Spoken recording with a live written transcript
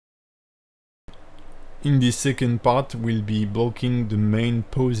In this second part, we'll be blocking the main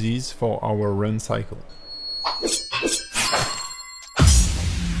poses for our Runcycle.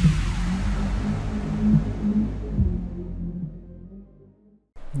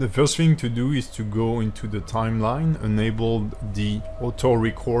 The first thing to do is to go into the timeline, enable the auto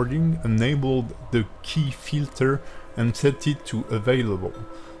recording, enable the key filter and set it to available,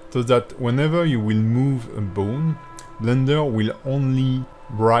 so that whenever you will move a bone, Blender will only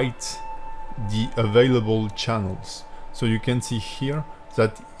write the available channels. So you can see here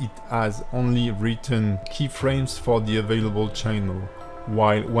that it has only written keyframes for the available channel,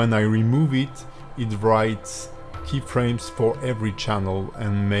 while when I remove it, it writes keyframes for every channel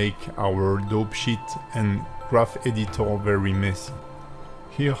and make our dope sheet and graph editor very messy.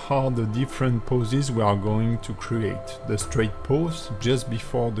 Here are the different poses we are going to create. The straight pose just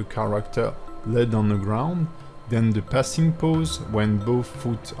before the character laid on the ground, then the passing pose when both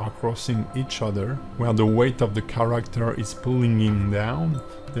foot are crossing each other, where the weight of the character is pulling him down.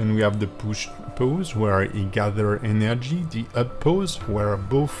 Then we have the push pose where he gathers energy, the up pose where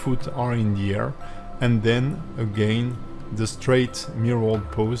both foot are in the air, and then again the straight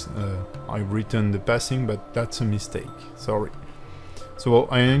mirrored pose. I've written the passing, but that's a mistake, sorry. So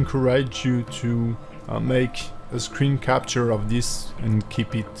I encourage you to make a screen capture of this and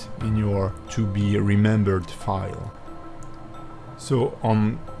keep it in your to be remembered file. So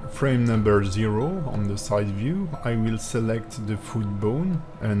on frame number 0 on the side view, I will select the foot bone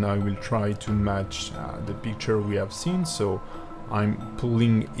and I will try to match the picture we have seen. So I'm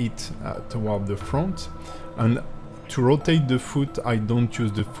pulling it toward the front, and to rotate the foot I don't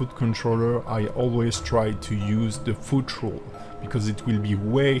use the foot controller. I always try to use the foot rule, because it will be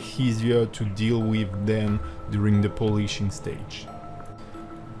way easier to deal with then during the polishing stage.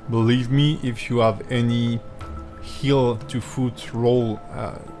 Believe me, if you have any heel to foot roll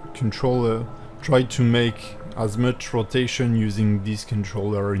controller, try to make as much rotation using this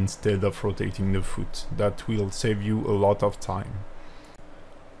controller instead of rotating the foot. That will save you a lot of time.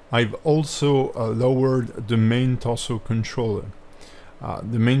 I've also lowered the main torso controller.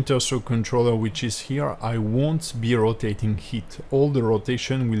 The main torso controller, which is here, I won't be rotating it. All the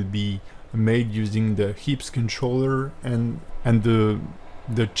rotation will be made using the hips controller and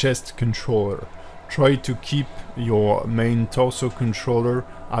the chest controller. Try to keep your main torso controller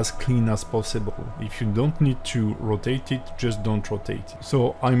as clean as possible. If you don't need to rotate it, just don't rotate it.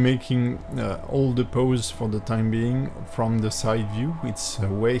 So I'm making all the pose for the time being from the side view. It's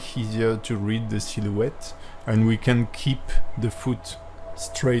way easier to read the silhouette, and we can keep the foot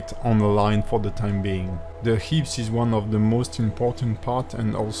straight on the line for the time being. The hips is one of the most important part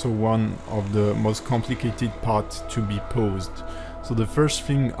and also one of the most complicated part to be posed. So the first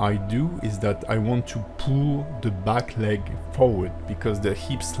thing I do is that I want to pull the back leg forward, because the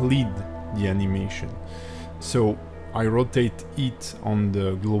hips lead the animation. So I rotate it on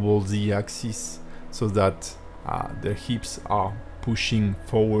the global Z axis so that the hips are pushing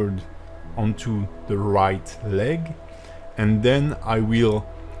forward onto the right leg, and then I will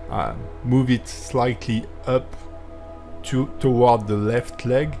move it slightly up toward the left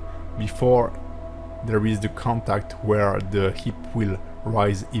leg before there is the contact where the hip will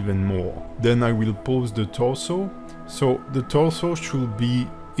rise even more. Then I will pose the torso. So the torso should be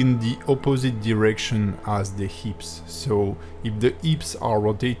in the opposite direction as the hips. So if the hips are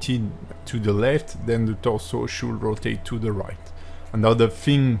rotated to the left, then the torso should rotate to the right. Another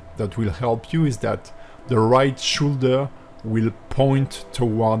thing that will help you is that the right shoulder will point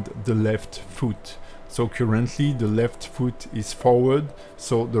toward the left foot. So currently the left foot is forward,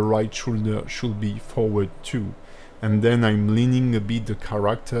 so the right shoulder should be forward too. And then I'm leaning a bit the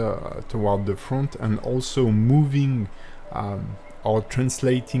character toward the front, and also moving or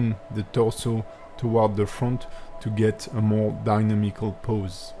translating the torso toward the front to get a more dynamical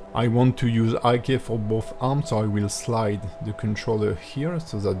pose. I want to use IK for both arms, so I will slide the controller here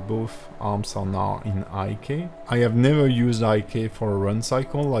so that both arms are now in IK. I have never used IK for a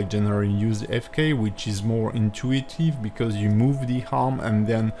Runcycle. I generally use FK, which is more intuitive because you move the arm and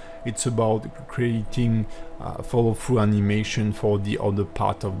then it's about creating follow-through animation for the other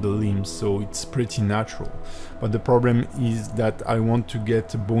part of the limb, so it's pretty natural. But the problem is that I want to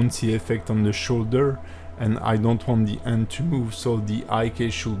get a bouncy effect on the shoulder, and I don't want the end to move, so the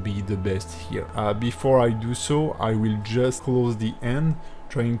IK should be the best here. Before I do so, I will just close the end,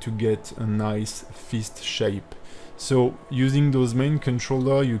 trying to get a nice fist shape. So using those main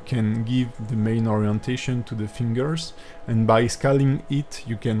controller, you can give the main orientation to the fingers, and by scaling it,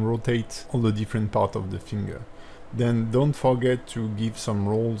 you can rotate all the different parts of the finger. Then don't forget to give some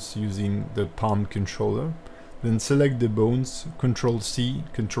rolls using the palm controller. Then select the bones, Ctrl C,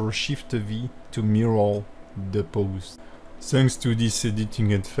 Ctrl Shift V to mirror the pose. Thanks to this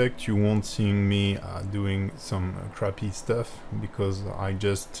editing effect, you won't see me doing some crappy stuff because I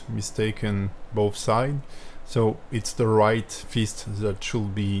just mistaken both sides. So it's the right fist that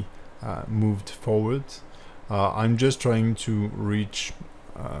should be moved forward. I'm just trying to reach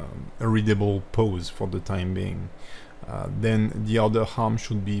a readable pose for the time being. Then the other arm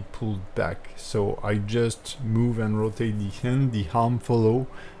should be pulled back. So I just move and rotate the hand, the arm follow,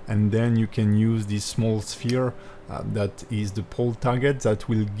 and then you can use this small sphere that is the pole target that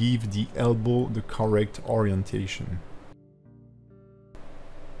will give the elbow the correct orientation.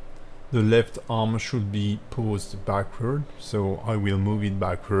 The left arm should be posed backward, so I will move it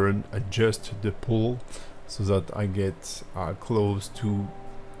backward, adjust the pull so that I get close to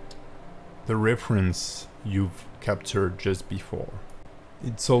the reference you've captured just before.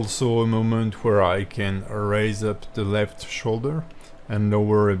 It's also a moment where I can raise up the left shoulder and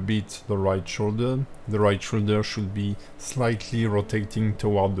lower a bit the right shoulder. The right shoulder should be slightly rotating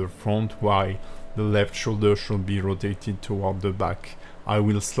toward the front, while the left shoulder should be rotated toward the back. I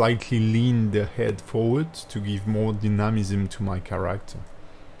will slightly lean the head forward to give more dynamism to my character.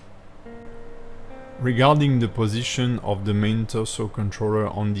 Regarding the position of the main torso controller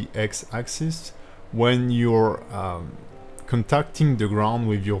on the X-axis, when you're contacting the ground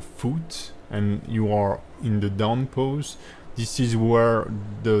with your foot and you are in the down pose, this is where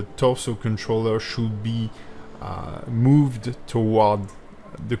the torso controller should be moved toward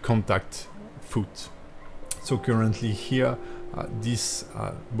the contact foot. So currently here, this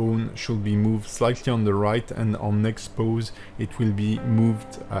bone should be moved slightly on the right, and on next pose it will be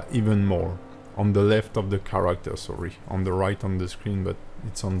moved even more. On the left of the character, sorry. On the right on the screen, but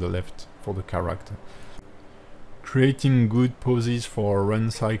it's on the left for the character. Creating good poses for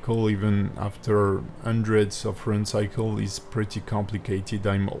Runcycle even after hundreds of Runcycle is pretty complicated.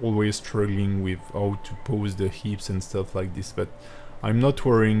 I'm always struggling with how to pose the hips and stuff like this, but I'm not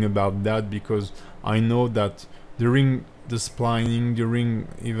worrying about that because I know that during the splining, during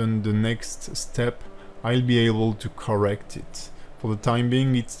even the next step, I'll be able to correct it. For the time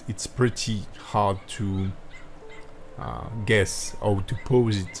being, it's pretty hard to guess how to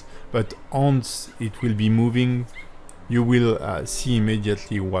pose it, but once it will be moving, you will see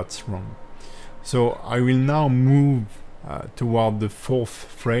immediately what's wrong. So I will now move toward the 4th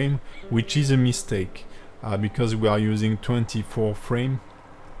frame, which is a mistake because we are using 24 frame,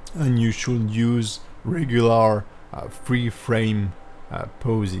 and you should use regular 3 frame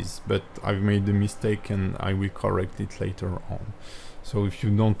poses, but I've made the mistake and I will correct it later on. So if you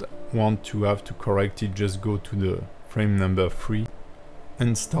don't want to have to correct it, just go to the frame number 3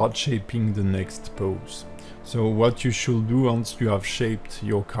 and start shaping the next pose. So what you should do once you have shaped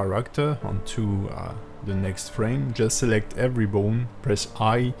your character onto the next frame, just select every bone, press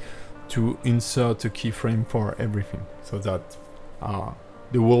I to insert a keyframe for everything, so that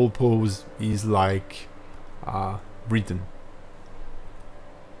the whole pose is like written.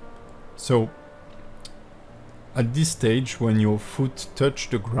 So at this stage, when your foot touches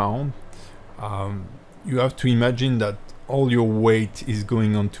the ground, you have to imagine that all your weight is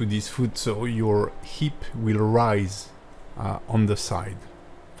going onto this foot, so your hip will rise on the side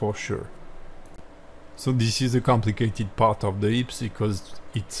for sure. So this is a complicated part of the hips because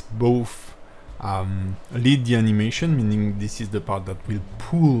it's both lead the animation, meaning this is the part that will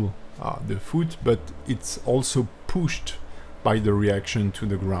pull the foot, but it's also pushed by the reaction to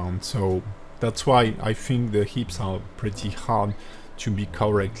the ground. So that's why I think the hips are pretty hard to be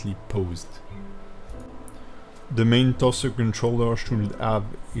correctly posed. The main torso controller should have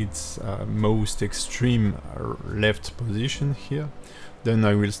its most extreme left position here. Then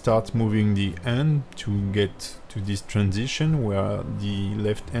I will start moving the hand to get to this transition where the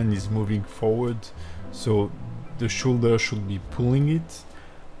left hand is moving forward, so the shoulder should be pulling it,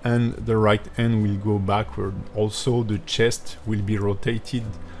 and the right hand will go backward. Also the chest will be rotated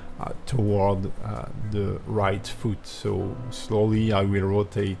toward the right foot, so slowly I will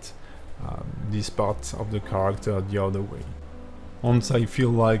rotate this part of the character the other way. Once I feel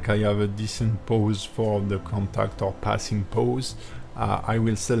like I have a decent pose for the contact or passing pose, I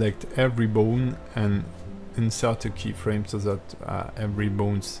will select every bone and insert a keyframe so that every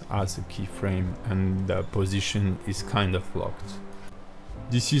bone has a keyframe and the position is kind of locked.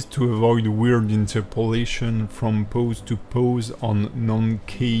 This is to avoid weird interpolation from pose to pose on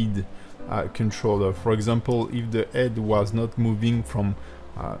non-keyed controller. For example, if the head was not moving from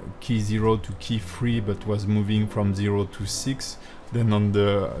key 0 to key 3 but was moving from 0 to 6, then on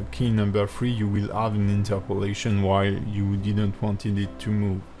the key number 3 you will have an interpolation while you didn't wanted it to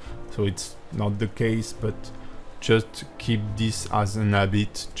move. So it's not the case, but just keep this as an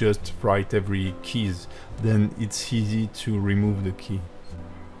habit, just write every keys, then it's easy to remove the key.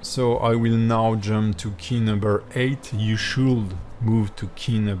 So I will now jump to key number 8. You should move to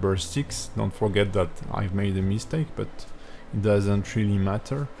key number 6. Don't forget that I've made a mistake, but it doesn't really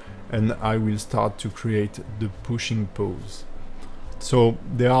matter. And I will start to create the pushing pose. So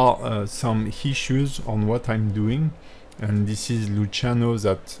there are some issues on what I'm doing, and this is Luciano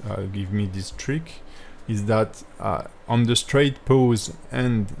that give me this trick, is that on the straight pose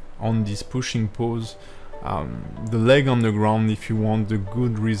and on this pushing pose, the leg on the ground, if you want the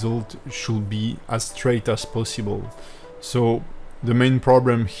good result, should be as straight as possible. So the main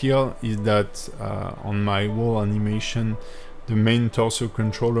problem here is that on my wall animation, the main torso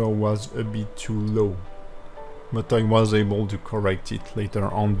controller was a bit too low, but I was able to correct it later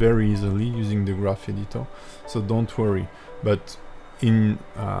on very easily using the graph editor, so don't worry. But in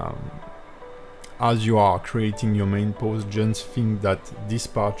as you are creating your main pose, just think that this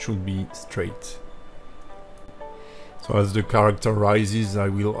part should be straight. So as the character rises, I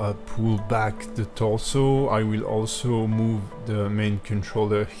will pull back the torso. I will also move the main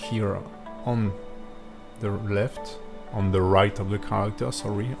controller here on the left, on the right of the character,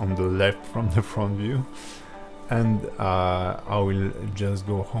 sorry, on the left from the front view. And I will just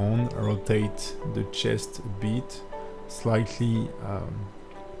go on, rotate the chest a bit, slightly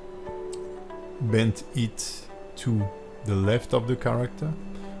bend it to the left of the character.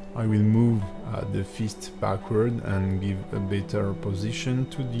 I will move the fist backward and give a better position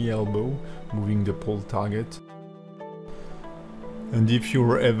to the elbow, moving the pole target. And if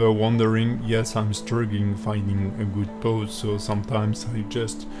you're ever wondering, yes, I'm struggling finding a good pose, so sometimes I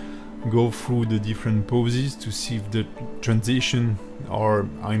just go through the different poses to see if the transition, or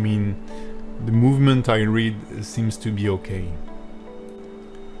I mean the movement I read, seems to be okay.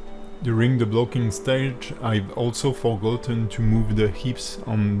 During the blocking stage, I've also forgotten to move the hips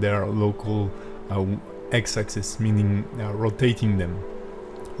on their local x-axis, meaning rotating them.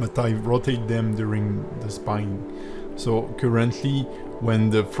 But I rotate them during the spine. So currently,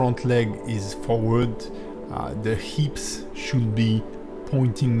 when the front leg is forward, the hips should be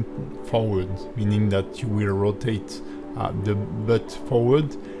pointing forward, meaning that you will rotate the butt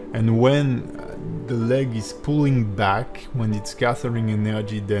forward, and when the leg is pulling back, when it's gathering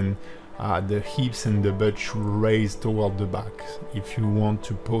energy, then the hips and the butt should raise toward the back if you want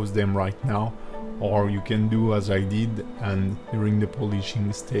to pose them right now, or you can do as I did and during the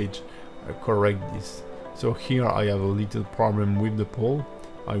polishing stage correct this. So here I have a little problem with the pole.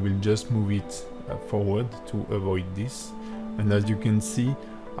 I will just move it forward to avoid this, and as you can see,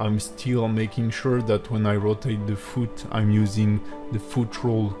 I'm still making sure that when I rotate the foot, I'm using the foot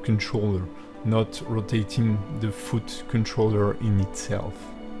roll controller, not rotating the foot controller in itself.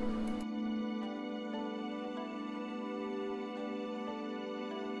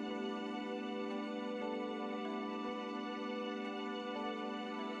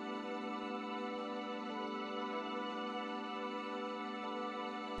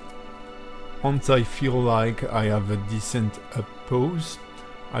 Once I feel like I have a decent up pose,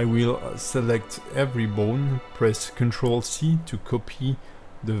 I will select every bone, press Ctrl C to copy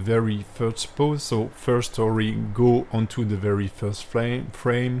the very first pose. So first story, go onto the very first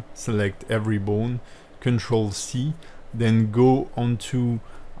frame, select every bone, Ctrl C, then go onto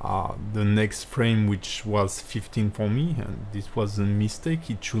the next frame, which was 15 for me, and this was a mistake,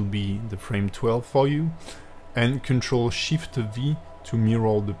 it should be the frame 12 for you, and Ctrl Shift V to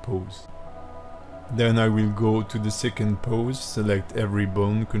mirror the pose. Then I will go to the second pose, select every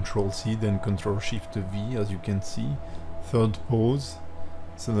bone, Ctrl C, then Ctrl Shift V, as you can see. Third pose,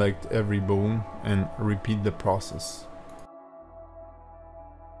 select every bone and repeat the process.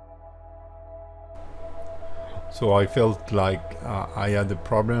 So I felt like I had a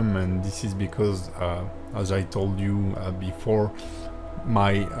problem, and this is because, as I told you before,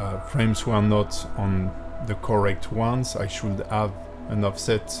 my frames were not on the correct ones. I should have an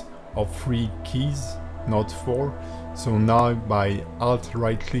offset of 3 keys, not 4. So now by Alt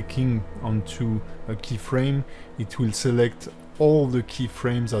right clicking onto a keyframe, it will select all the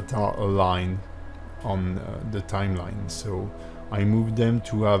keyframes that are aligned on the timeline. So I move them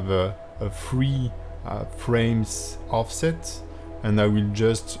to have a 3 frames offset, and I will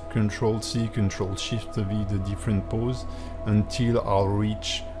just Ctrl C, Ctrl Shift V the different pose until I'll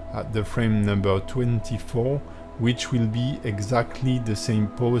reach the frame number 24, which will be exactly the same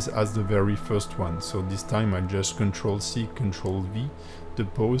pose as the very first one. So this time I just Ctrl C, Ctrl V the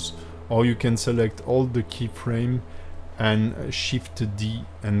pose, or you can select all the keyframe and Shift D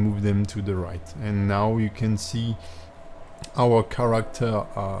and move them to the right. And now you can see our character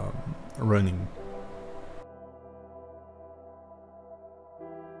running.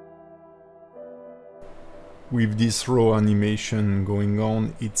 with this raw animation going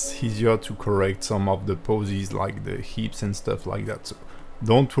on, it's easier to correct some of the poses like the hips and stuff like that. So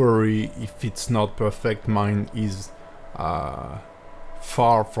don't worry if it's not perfect. Mine is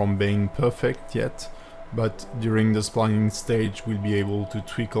far from being perfect yet, but during the splining stage we'll be able to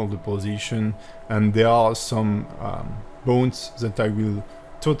tweak all the position, and there are some bones that I will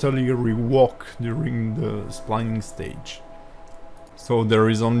totally rework during the splining stage. So there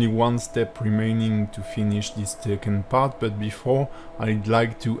is only one step remaining to finish this second part, but before, I'd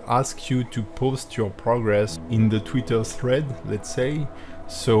like to ask you to post your progress in the Twitter thread, let's say.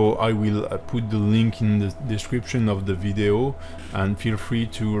 So I will put the link in the description of the video, and feel free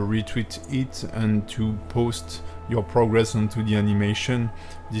to retweet it and to post your progress onto the animation.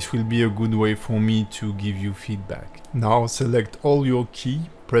 This will be a good way for me to give you feedback. Now select all your key,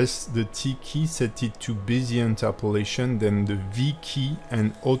 press the T key, set it to busy interpolation, then the V key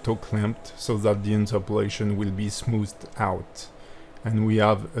and auto clamped so that the interpolation will be smoothed out. And we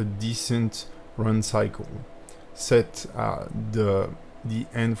have a decent run cycle. Set the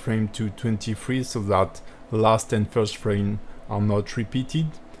end frame to 23 so that last and first frame are not repeated.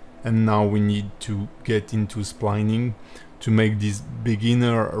 And now we need to get into splining to make this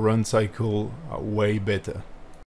beginner run cycle way better.